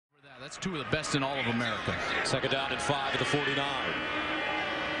That's two of the best in all of America. Second down and 5 at the 49.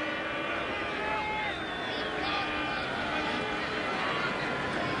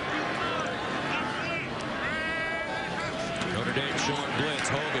 Notre Dame showing blitz.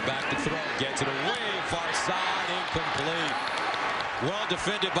 Hogan back to throw. Gets it away. Far side. Incomplete. Well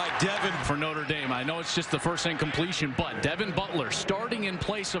defended by Devon. For Notre Dame, I know it's just the first incompletion, but Devin Butler starting in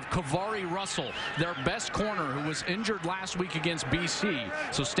place of Kavari Russell, their best corner, who was injured last week against BC.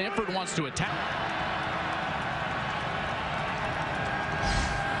 So Stanford wants to attack.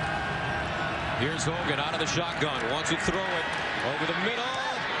 Here's Hogan out of the shotgun. Wants to throw it over the middle.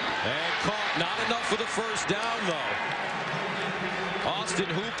 And caught. Not enough for the first down, though. Austin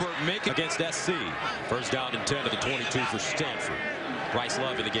Hooper making against SC. First down and 10 to the 22 for Stanford. Bryce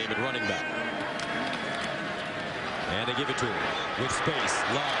Love in the game at running back. And they give it to him with space.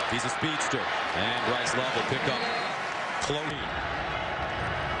 Love, he's a speedster. And Bryce Love will pick up Chloe.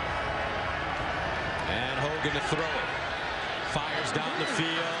 And Hogan to throw it. Fires down the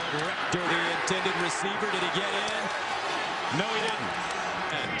field. Rector, the intended receiver. Did he get in? No, he didn't.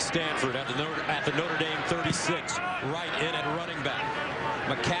 And Stanford at the Notre Dame 36. Right in at running back.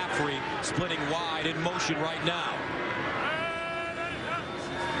 McCaffrey splitting wide in motion right now.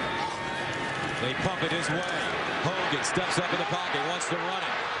 They pump it his way. Hogan steps up in the pocket, wants to run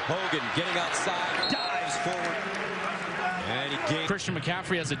it. Hogan getting outside, dives forward. And he gains. Christian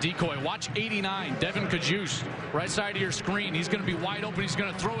McCaffrey has a decoy. Watch 89, Devin CAJUSTE, right side of your screen. He's going to be wide open. He's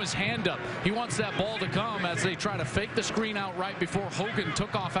going to throw his hand up. He wants that ball to come as they try to fake the screen out right before Hogan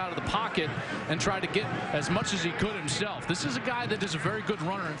took off out of the pocket and tried to get as much as he could himself. This is a guy that is a very good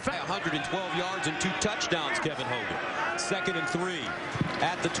runner. In fact, 112 yards and 2 touchdowns, Kevin Hogan. 2nd and 3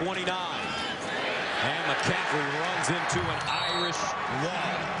 at the 29. And McCaffrey runs into an Irish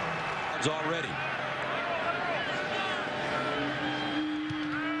wall. Already.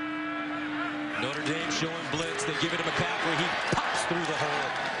 Notre Dame showing blitz. They give it to McCaffrey. He pops through the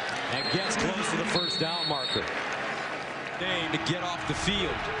hole and gets close to the first down marker. Dame to get off the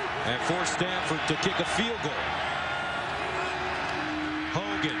field and force Stanford to kick a field goal.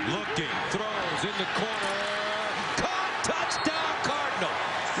 Hogan looking, throws in the corner. Caught, touchdown Cardinal.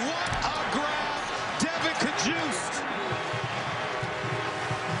 What a grab. Devin CAJUSTE.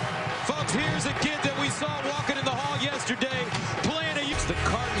 Folks, here's a kid that we saw walking in the hall yesterday playing a use. The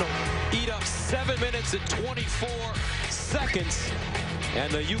Cardinal eat up 7 minutes and 24 seconds.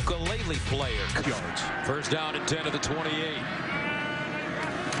 And the ukulele player yards. First down and 10 to the 28.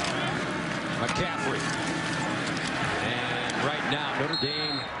 McCaffrey. And right now, Notre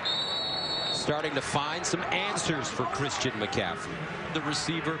Dame starting to find some answers for Christian McCaffrey. The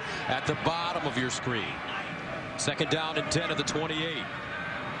receiver at the bottom of your screen. Second down and 10 to the 28.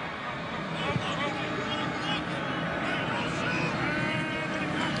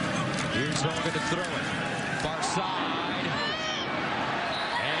 Here's Hogan to throw it. Far side.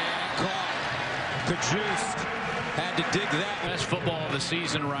 And caught. CAJUSTE had to dig that. Best football of the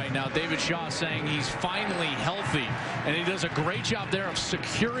season right now. David Shaw saying he's finally healthy. And he does a great job there of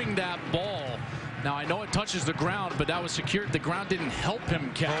securing that ball. Now, I know it touches the ground, but that was secured. The ground didn't help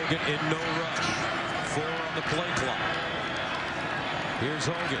him catch. Hogan in no rush. 4 on the play clock. Here's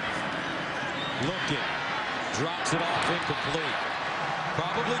Hogan. Looking. Drops it off incomplete.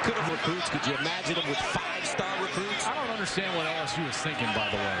 Probably could have recruits. Could you imagine him with 5-star recruits? I don't understand what LSU is thinking, by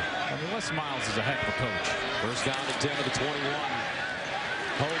the way. I mean, Les Miles is a heck of a coach. First down to 10 to the 21.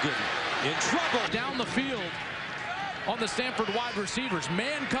 Hogan in trouble. Down the field on the Stanford wide receivers.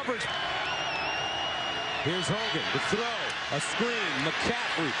 Man coverage. Here's Hogan to throw. A screen.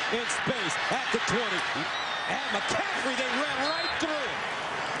 McCaffrey in space at the 20. And McCaffrey, they ran right through him.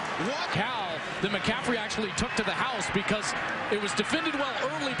 What? Cal, that McCaffrey actually took to the house because it was defended well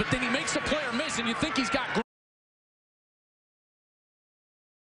early, but then he makes a player miss, and you think he's got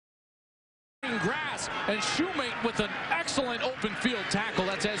green grass. And Shoemate with an excellent open field tackle.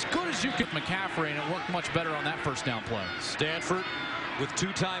 That's as good as you can. McCaffrey, and it worked much better on that first down play. Stanford with 2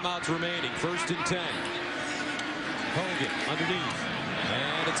 timeouts remaining. First and 10. Hogan underneath.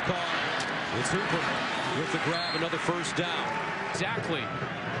 And it's caught. It's Hooper with the grab. Another first down. Exactly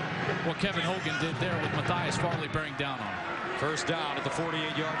what Kevin Hogan did there with Matthias Farley bearing down on him. First down at the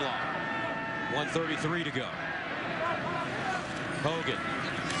 48-yard line. 1:33 to go. Hogan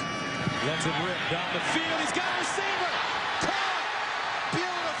lets it rip down the field. He's got a receiver. Caught.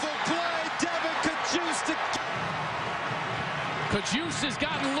 Beautiful play. Devin CAJUSTE. CAJUSTE has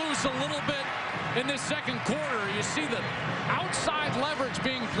gotten loose a little bit in this second quarter. You see the outside leverage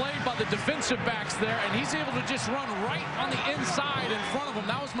being played by the defensive backs there, and he's able to just run right on the inside in front of him.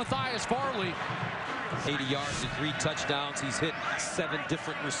 That was Matthias Farley. 80 yards and 3 touchdowns. He's hit 7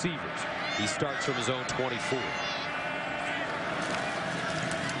 different receivers. He starts from his own 24.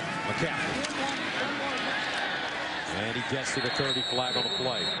 McCaffrey. And he gets to the 30, flag on the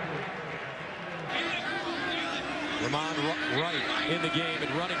play. Ramon Wright in the game at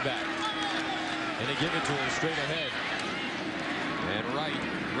running back. And they give it to him straight ahead. And Wright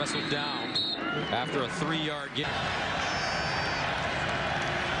wrestled down after a 3-yard gain.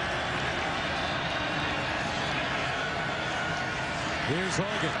 Here's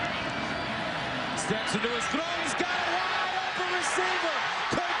Hogan. Steps into his throw. He's got a wide open receiver.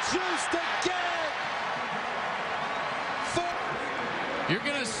 CAJUSTE again. You're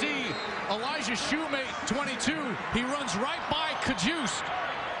going to see Elijah Shoemate, 22. He runs right by CAJUSTE.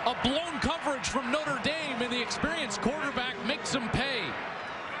 A blown coverage from Notre Dame, and the experienced quarterback makes him pay.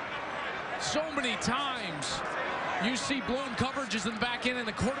 So many times you see blown coverages in the back end, and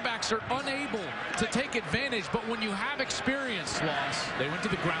the quarterbacks are unable to take advantage. But when you have experience, they went to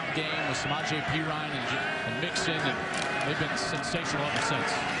the ground game with Samaje Perine and Mixon, and they've been sensational ever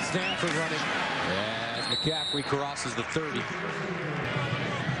since. Stanford running as McCaffrey crosses the 30.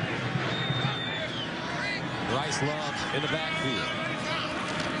 Bryce Love in the backfield.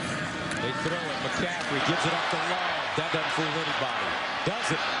 They throw it. McCaffrey gives it up to Love. That doesn't fool anybody. Does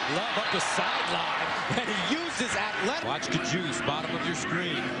it? Love up the sideline, and he uses athletic. Watch CAJUSTE, bottom of your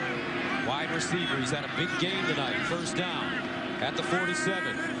screen. Wide receiver. He's had a big game tonight. First down at the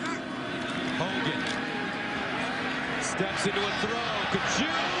 47. Hogan steps into a throw.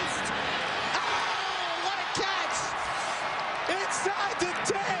 CAJUSTE. Oh, what a catch! Inside the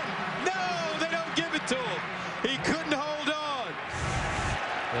 10. No, they don't give it to him. He couldn't hold on.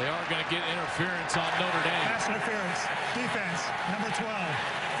 They are going to get interference on Notre Dame. Pass interference. Defense, number 12.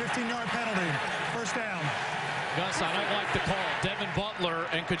 15-yard penalty. First down. Gus, I don't like the call. Devin Butler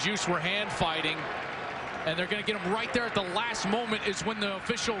and CAJUSTE were hand fighting, and they're going to get him right there at the last moment is when the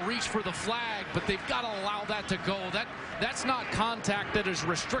official reached for the flag, but they've got to allow that to go. That's not contact that is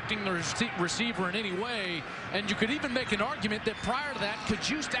restricting the receiver in any way, and you could even make an argument that prior to that,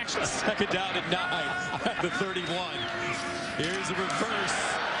 CAJUSTE actually... Second down at 9 at the 31. Here's a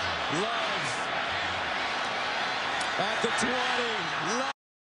reverse. Love at the 20. Love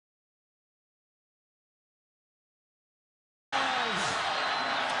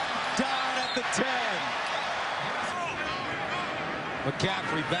down at the 10.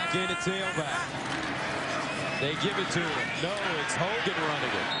 McCaffrey back in at tailback. They give it to him. No, it's Hogan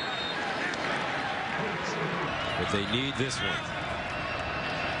running it. But they need this one.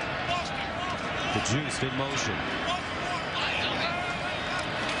 CAJUSTE in motion.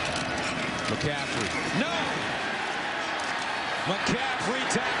 McCaffrey. No! McCaffrey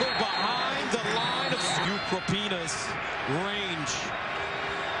tackled behind the line of Propina's range.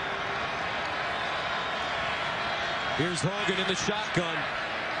 Here's Hogan in the shotgun.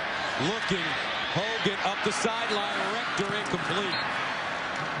 Looking. Hogan up the sideline. Rector incomplete.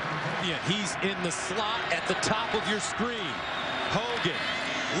 Yeah, he's in the slot at the top of your screen. Hogan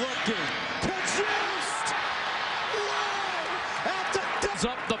looking. CAJUSTE! At the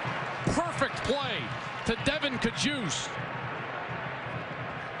up the perfect play to Devin CAJUSTE.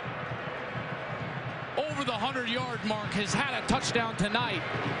 Over the 100-yard mark, has had a touchdown tonight.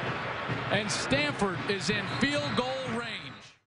 And Stanford is in field goal